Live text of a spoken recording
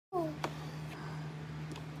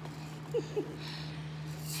Are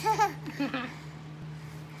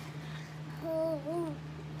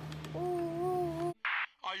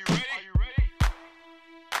you ready? Are you ready?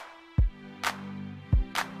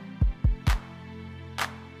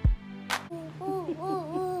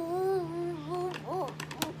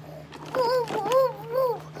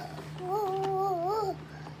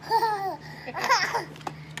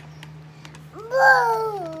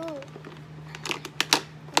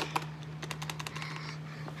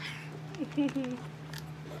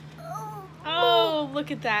 Oh,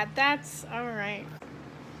 look at that. That's all right.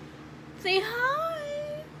 Say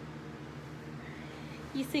hi.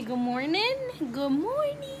 You say good morning. Good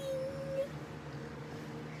morning.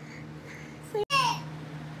 Say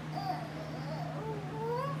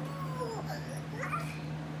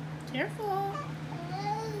careful.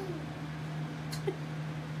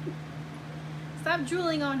 Stop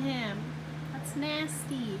drooling on him. That's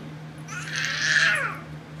nasty.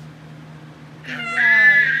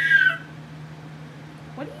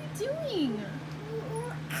 What are you doing?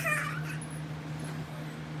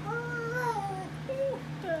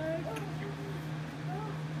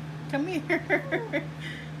 Come here.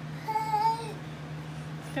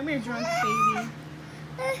 Come here, drunk baby.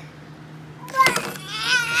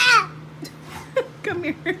 Come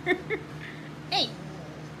here. Hey.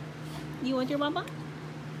 You want your mama?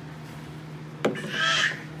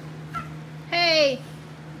 Hey.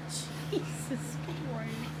 Jesus Lord.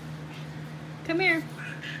 Come here.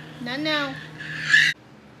 No, no.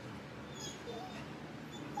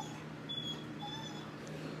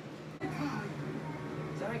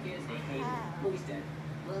 So I guess they hate who's that?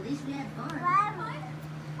 Well, at least we had fun.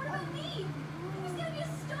 What about me? Who's gonna be a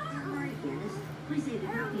star? Don't worry, Candace. Please save the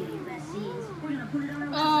copy of your best scenes. We're gonna put it on our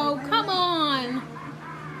website. Oh, right come away. on.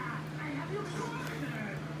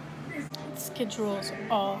 This kid drools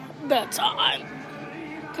all the time.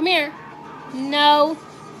 Come here. No.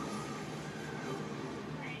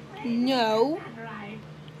 No.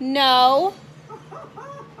 No.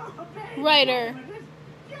 Ryder.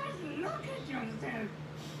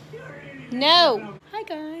 No. Hi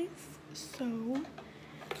guys. So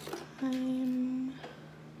I'm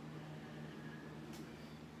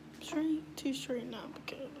trying to straighten out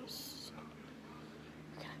because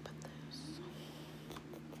where can I put this?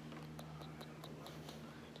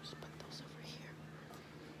 Just put this over here.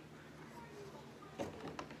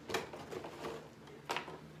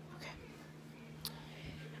 Okay.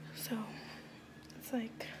 So it's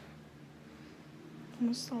like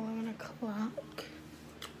almost 11 o'clock.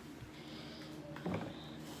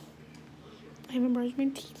 I haven't brushed my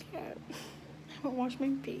teeth yet. I haven't washed my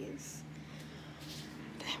face.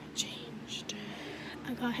 They haven't changed.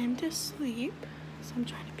 I got him to sleep, so I'm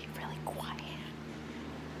trying to be really quiet.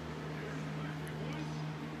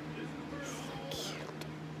 So cute.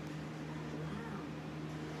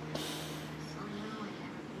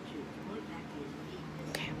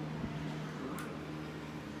 Okay.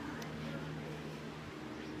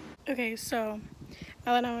 Okay, so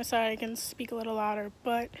now that I'm outside, I can speak a little louder,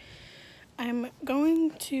 but I'm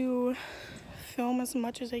going to film as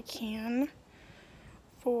much as I can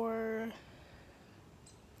for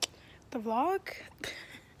the vlog.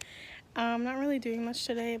 I'm not really doing much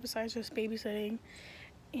today besides just babysitting,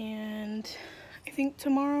 and I think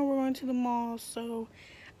tomorrow we're going to the mall, so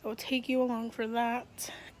I will take you along for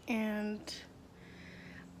that. And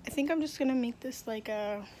I think I'm just gonna make this like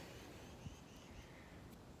a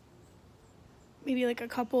maybe like a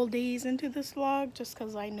couple days into this vlog, just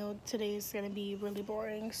because I know today's gonna be really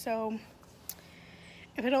boring. So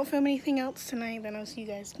if I don't film anything else tonight, then I'll see you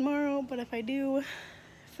guys tomorrow. But if I do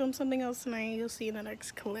film something else tonight, you'll see in the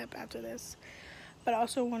next clip after this. But I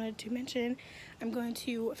also wanted to mention I'm going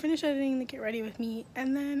to finish editing the Get Ready With Me,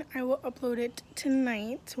 and then I will upload it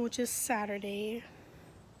tonight, which is Saturday.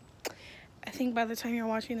 I think by the time you're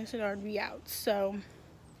watching this, it'll already be out. So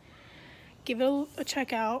give it a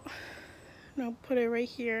check out. And I'll put it right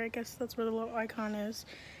here. I guess that's where the little icon is.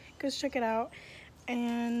 Go check it out.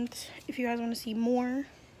 And if you guys want to see more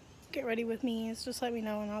Get Ready With Me, just let me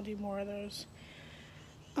know and I'll do more of those.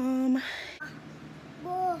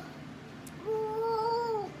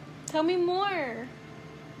 Tell me more.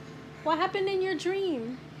 What happened in your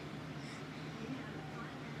dream?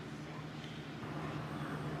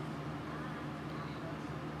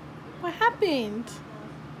 What happened?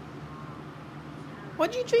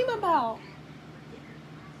 What'd you dream about?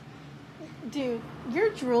 Dude, your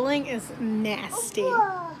drooling is nasty.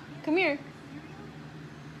 Come here.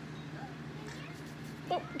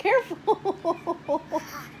 Oh, careful.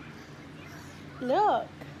 Look.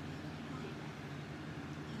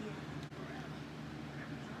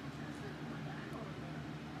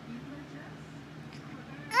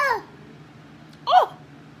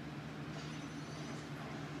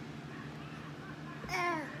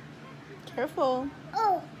 Careful.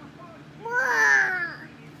 Oh.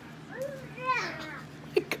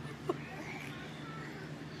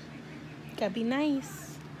 Gotta be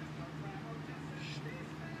nice.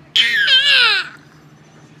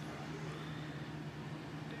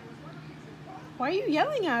 Why are you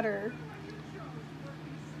yelling at her?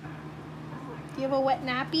 Do you have a wet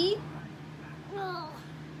nappy?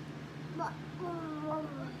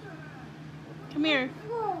 Come here.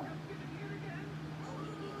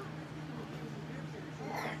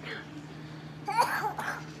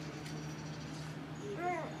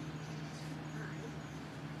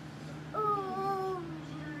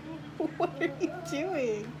 What are you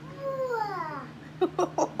doing?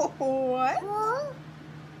 What?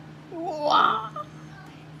 Wow.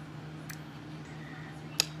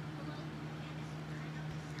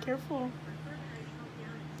 Careful.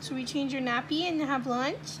 Should we change your nappy and have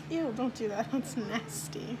lunch? Ew, don't do that. That's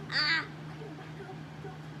nasty.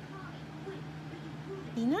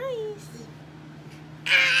 Be nice.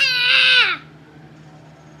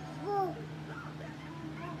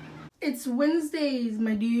 It's Wednesdays,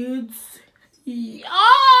 my dudes. Yeah.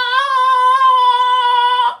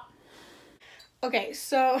 Okay,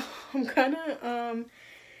 so I'm gonna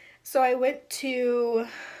so I went to,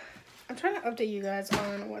 I'm trying to update you guys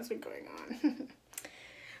on what's been going on.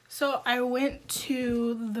 So I went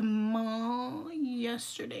to the mall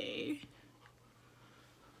yesterday.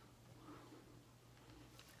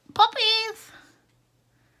 Puppies!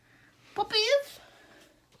 Puppies!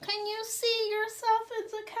 Can you see yourself in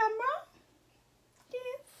the camera?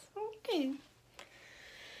 Yes, okay.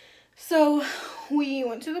 So we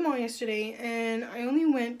went to the mall yesterday and I only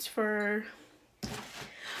went for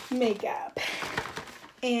makeup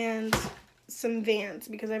and some Vans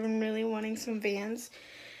because I've been really wanting some Vans.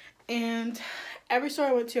 And every store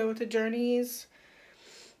I went to Journeys,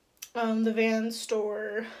 the Vans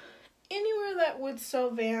store, anywhere that would sell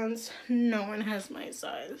Vans, no one has my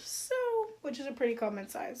size. So, which is a pretty common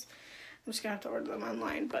size. I'm just gonna have to order them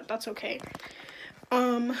online, but that's okay.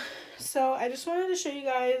 So I just wanted to show you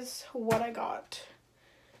guys what I got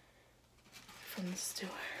from the store.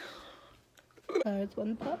 There's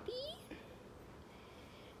one puppy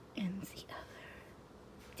and the other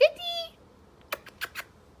Titty.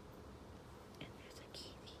 And there's a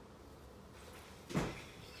kitty. So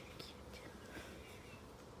cute.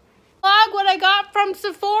 Vlog what I got from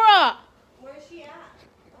Sephora. Where's she at?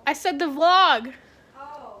 I said the vlog.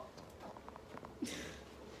 Oh.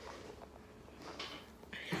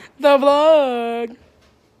 The vlog.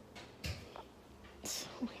 So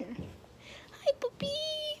weird. Hi, puppy.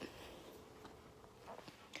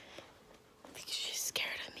 I think she's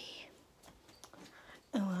scared of me.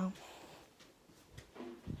 Oh well.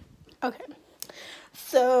 Okay.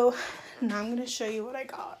 So now I'm gonna show you what I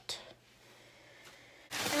got.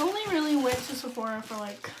 I only really went to Sephora for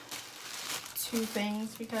like 2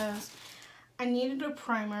 things because I needed a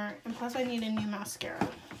primer and plus I need a new mascara.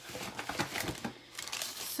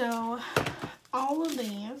 So all of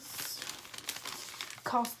these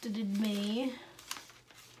costed me.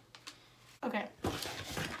 Okay,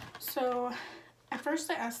 so at first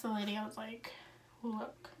I asked the lady, I was like,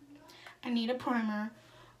 look, I need a primer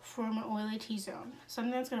for my oily T-zone,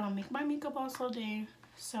 something that's gonna make my makeup last all day.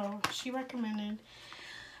 So she recommended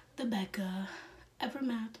the Becca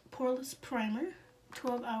Evermatte Poreless Primer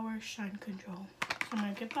 12-hour shine control. So I'm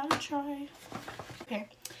gonna give that a try. Okay,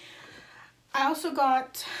 I also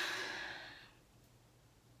got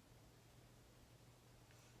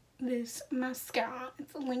this mascara.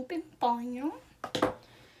 It's a lengthened volume. And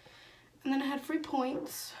then I had free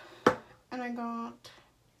points. And I got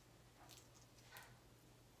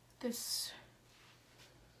this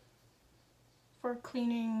for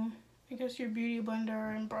cleaning, I guess, your beauty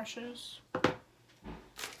blender and brushes.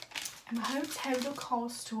 And my total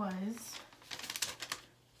cost was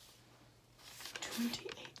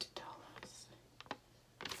 $28.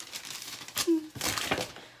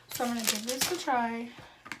 So I'm gonna give this a try,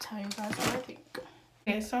 tell you guys what I think.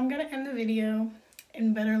 Okay, so I'm gonna end the video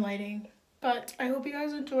in better lighting, but I hope you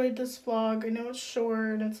guys enjoyed this vlog. I know it's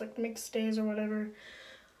short and it's like mixed days or whatever,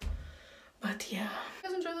 but yeah, if you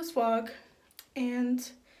guys enjoyed this vlog,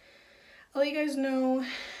 and I'll let you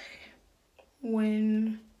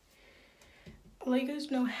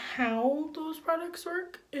guys know how those products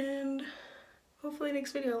work, and hopefully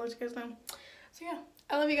next video I'll let you guys know. So yeah,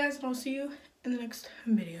 I love you guys and I'll see you in the next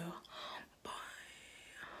video. Bye.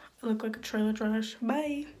 I look like a trailer trash.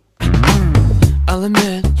 Bye. I'll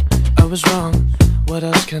admit I was wrong. What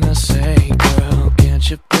else can I say, girl? Can't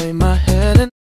you play my head and